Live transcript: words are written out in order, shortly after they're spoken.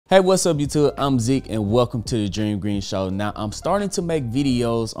Hey, what's up YouTube? I'm Zeke and welcome to the Dream Green Show. Now I'm starting to make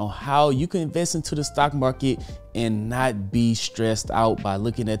videos on how you can invest into the stock market and not be stressed out by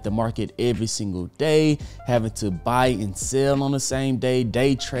looking at the market every single day, having to buy and sell on the same day,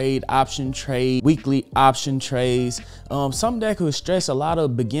 day trade, option trade, weekly option trades. Something that could stress a lot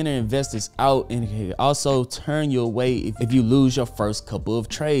of beginner investors out and can also turn you away if you lose your first couple of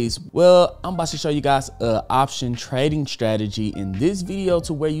trades. Well, I'm about to show you guys an option trading strategy in this video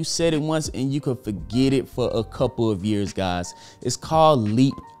to where you set it once and you could forget it for a couple of years, guys. It's called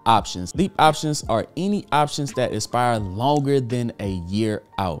leap options. Leap options are any options that expire longer than a year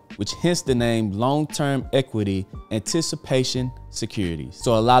out, which hence the name long-term equity anticipation securities.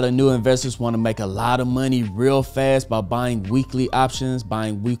 So a lot of new investors want to make a lot of money real fast by buying weekly options,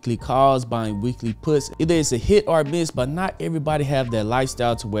 buying weekly calls, buying weekly puts. Either it's a hit or a miss, but not everybody have that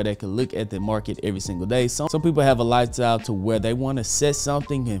lifestyle to where they can look at the market every single day. Some people have a lifestyle to where they want to set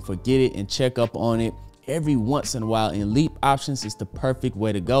something and forget it and check up on it every once in a while, and leap options is the perfect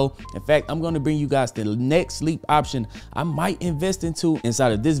way to go. In fact, I'm going to bring you guys the next leap option I might invest into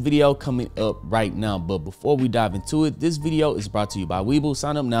inside of this video coming up right now. But before we dive into it, this video is brought to you by Webull.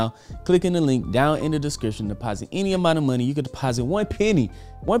 Sign up now, clicking the link down in the description. Deposit any amount of money. You can deposit one penny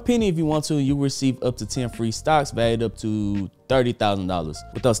if you want to. You receive up to 10 free stocks valued up to $30,000.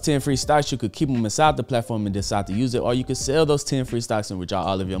 With those 10 free stocks, you could keep them inside the platform and decide to use it, or you could sell those 10 free stocks and withdraw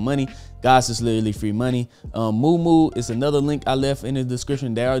all of your money. Guys, it's literally free money. Moo is another link I left in the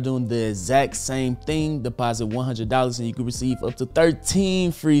description. They are doing the exact same thing. Deposit $100 and you can receive up to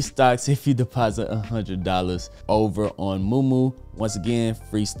 13 free stocks if you deposit $100 over on Moo. Once again,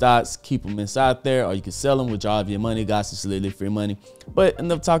 free stocks, keep them inside there, or you can sell them, withdraw all of your money. Guys, it's literally free money. But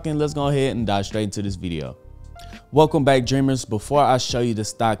enough talking, let's go ahead and dive straight into this video. Welcome back, dreamers. Before I show you the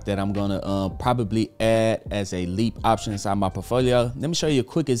stock that I'm gonna probably add as a leap option inside my portfolio, let me show you a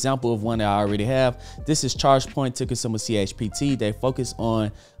quick example of one that I already have. This is ChargePoint, ticker symbol CHPT. They focus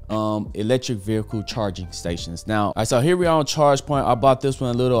on electric vehicle charging stations. Now, so here we are on ChargePoint. I bought this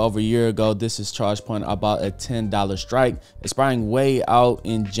one a little over a year ago. This is ChargePoint. I bought a $10 strike, expiring way out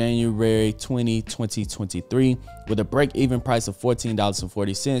in January 2023 with a break-even price of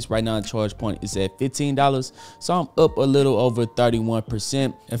 $14.40. Right now, ChargePoint is at $15, so I'm up a little over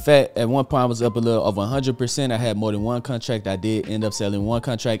 31%. In fact, at one point I was up a little over 100%. I had more than one contract. I did end up selling one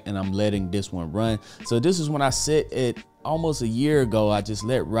contract, and I'm letting this one run. So this is when I set it almost a year ago. I just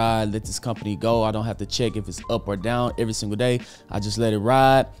let this company go. I don't have to check if it's up or down every single day. I just let it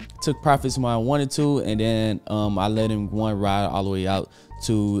ride, took profits when I wanted to, and then I let him ride all the way out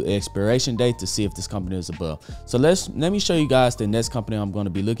to expiration date to see if this company is above. So let me show you guys the next company I'm going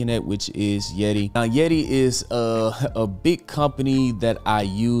to be looking at, which is Yeti. Now Yeti is a big company that I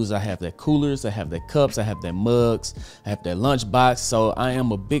use. I have their coolers, I have their cups, I have their mugs, I have their lunch box. So I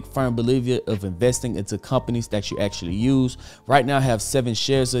am a big firm believer of investing into companies that you actually use. Right now I have 7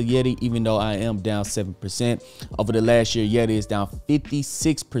 shares of Yeti, even though I am down 7%. Over the last year, Yeti is down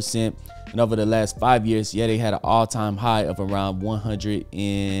 56%. And over the last 5 years, Yeti had an all-time high of around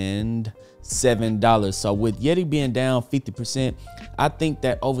 $107. So with Yeti being down 50%, I think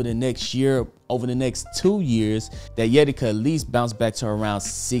that over the next 2 years, that Yeti could at least bounce back to around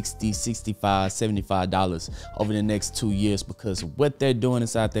 $60, $65, $75 over the next 2 years, because of what they're doing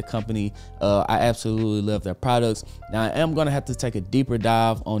inside their company. I absolutely love their products. Now I am going to have to take a deeper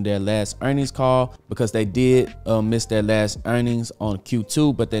dive on their last earnings call, because they did miss their last earnings on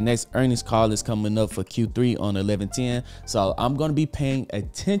Q2, but their next earnings call is coming up for Q3 on 11/10. So I'm going to be paying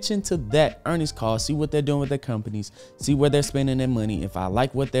attention to that earnings call, see what they're doing with their companies, see where they're spending their money. If I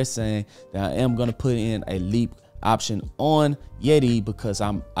like what they're saying, then I am going to put in a leap option on Yeti, because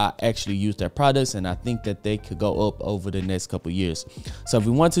I actually use their products and I think that they could go up over the next couple years. So if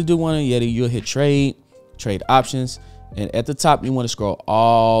we want to do one on Yeti, you'll hit trade options, and at the top you want to scroll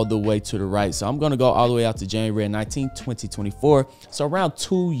all the way to the right. So I'm going to go all the way out to January 19, 2024. So around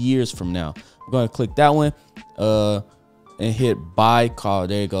 2 years from now, I'm going to click that one and hit buy call.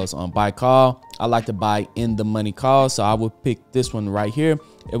 There it goes on buy call. I like to buy in the money call, so I would pick this one right here.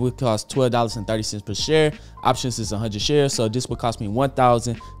 It would cost $12.30 per share. Options is 100 shares, so this would cost me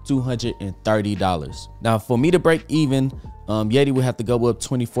 $1,230. Now for me to break even, Yeti would have to go up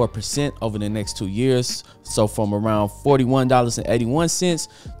 24% over the next 2 years. So from around $41.81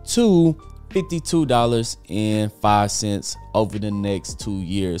 to $52.05 over the next 2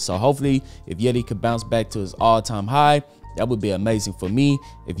 years. So hopefully if Yeti could bounce back to his all-time high, that would be amazing for me.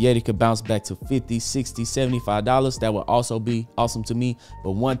 If Yeti could bounce back to $50, $60, $75, that would also be awesome to me.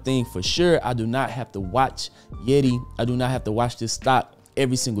 But one thing for sure, I do not have to watch Yeti. I do not have to watch this stock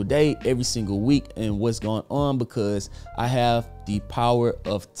every single day, every single week, and what's going on, because I have the power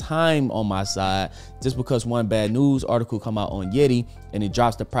of time on my side. Just because one bad news article come out on Yeti and it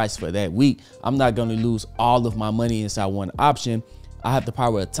drops the price for that week, I'm not going to lose all of my money inside one option. I have the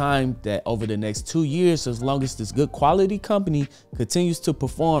power of time that over the next 2 years, as long as this good quality company continues to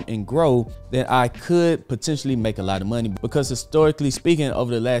perform and grow, then I could potentially make a lot of money. Because historically speaking,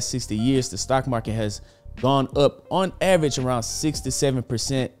 over the last 60 years, the stock market has gone up on average around 6 to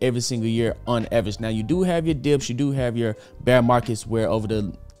 7% every single year on average. Now, you do have your dips, you do have your bear markets where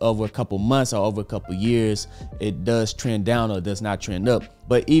over a couple months or over a couple years, it does trend down or does not trend up.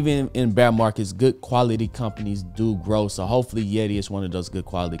 But even in bear markets, good quality companies do grow. So hopefully Yeti is one of those good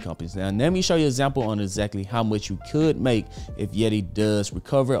quality companies. Now, let me show you an example on exactly how much you could make if Yeti does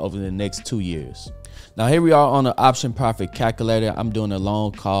recover over the next 2 years. Now, here we are on the option profit calculator. I'm doing a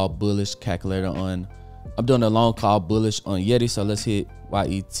long call bullish calculator on, I'm doing a long call bullish on Yeti. So let's hit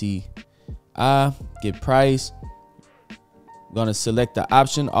YETI, get price. Gonna select the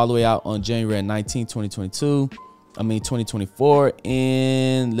option all the way out on January 19, 2024,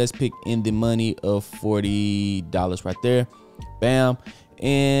 and let's pick in the money of $40 right there. Bam.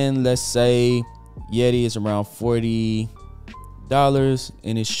 And let's say Yeti is around $40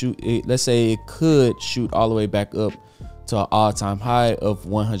 and let's say it could shoot all the way back up to an all-time high of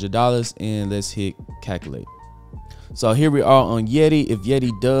 $100, and let's hit calculate. So here we are on Yeti. If Yeti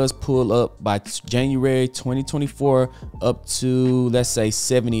does pull up by January 2024 up to, let's say,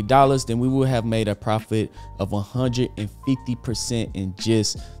 $70, then we will have made a profit of 150% in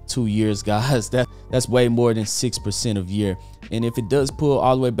just 2 years, guys. That's way more than 6% a year. And if it does pull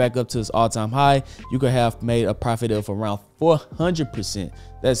all the way back up to its all-time high, you could have made a profit of around 400%.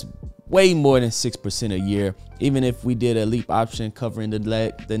 That's way more than 6% a year, even if we did a leap option covering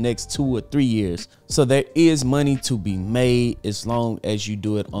the next 2 or 3 years. So there is money to be made as long as you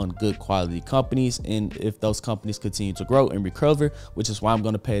do it on good quality companies, and if those companies continue to grow and recover, which is why I'm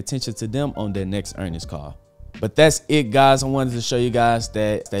going to pay attention to them on their next earnings call. But that's it, guys. I wanted to show you guys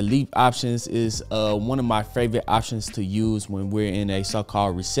that leap options is one of my favorite options to use when we're in a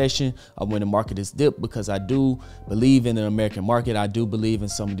so-called recession or when the market is dipped, because I do believe in the American market. I do believe in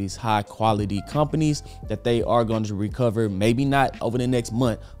some of these high quality companies that they are going to recover, maybe not over the next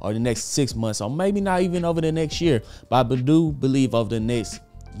month or the next 6 months, or maybe not even over the next year, but I do believe over the next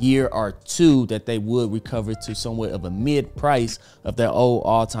year or two that they would recover to somewhat of a mid price of their old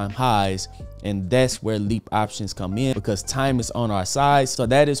all-time highs. And that's where leap options come in, because time is on our side. So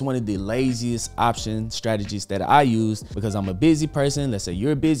that is one of the laziest option strategies that I use, because I'm a busy person. Let's say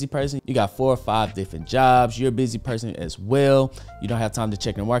you're a busy person, you got 4 or 5 different jobs, you're a busy person as well, you don't have time to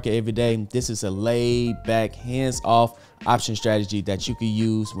check the market every day. This is a laid back, hands off option strategy that you can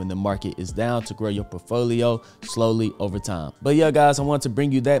use when the market is down to grow your portfolio slowly over time. But yeah, guys, I want to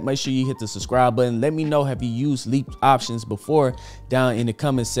bring you that. Make sure you hit the subscribe button. Let me know, have you used leap options before, down in the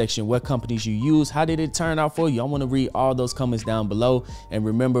comment section. What companies you use, how did it turn out for you? I want to read all those comments down below. And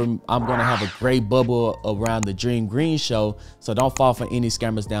remember, I'm going to have a great bubble around the Dream Green Show, so don't fall for any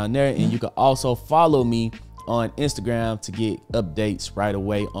scammers down there. And you can also follow me on Instagram to get updates right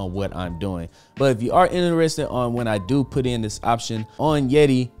away on what I'm doing. But if you are interested on when I do put in this option on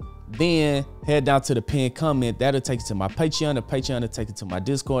Yeti, then head down to the pinned comment. That'll take you to my Patreon. The Patreon will take you to my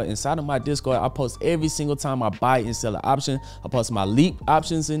Discord. Inside of my Discord, I post every single time I buy and sell an option. I post my leap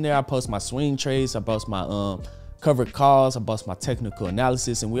options in there. I post my swing trades. I post my covered calls. I post my technical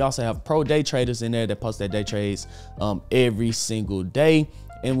analysis. And we also have pro day traders in there that post their day trades every single day.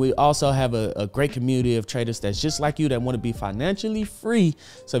 And we also have a great community of traders that's just like you that want to be financially free.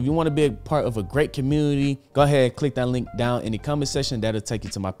 So if you want to be a part of a great community, go ahead and click that link down in the comment section. That'll take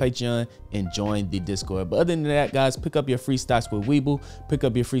you to my Patreon and join the Discord. But other than that, guys, pick up your free stocks with Weeble. Pick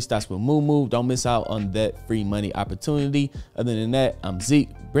up your free stocks with Moo. Don't miss out on that free money opportunity. Other than that, I'm Zeke,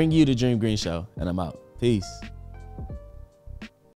 bring you the Dream Green Show, and I'm out. Peace.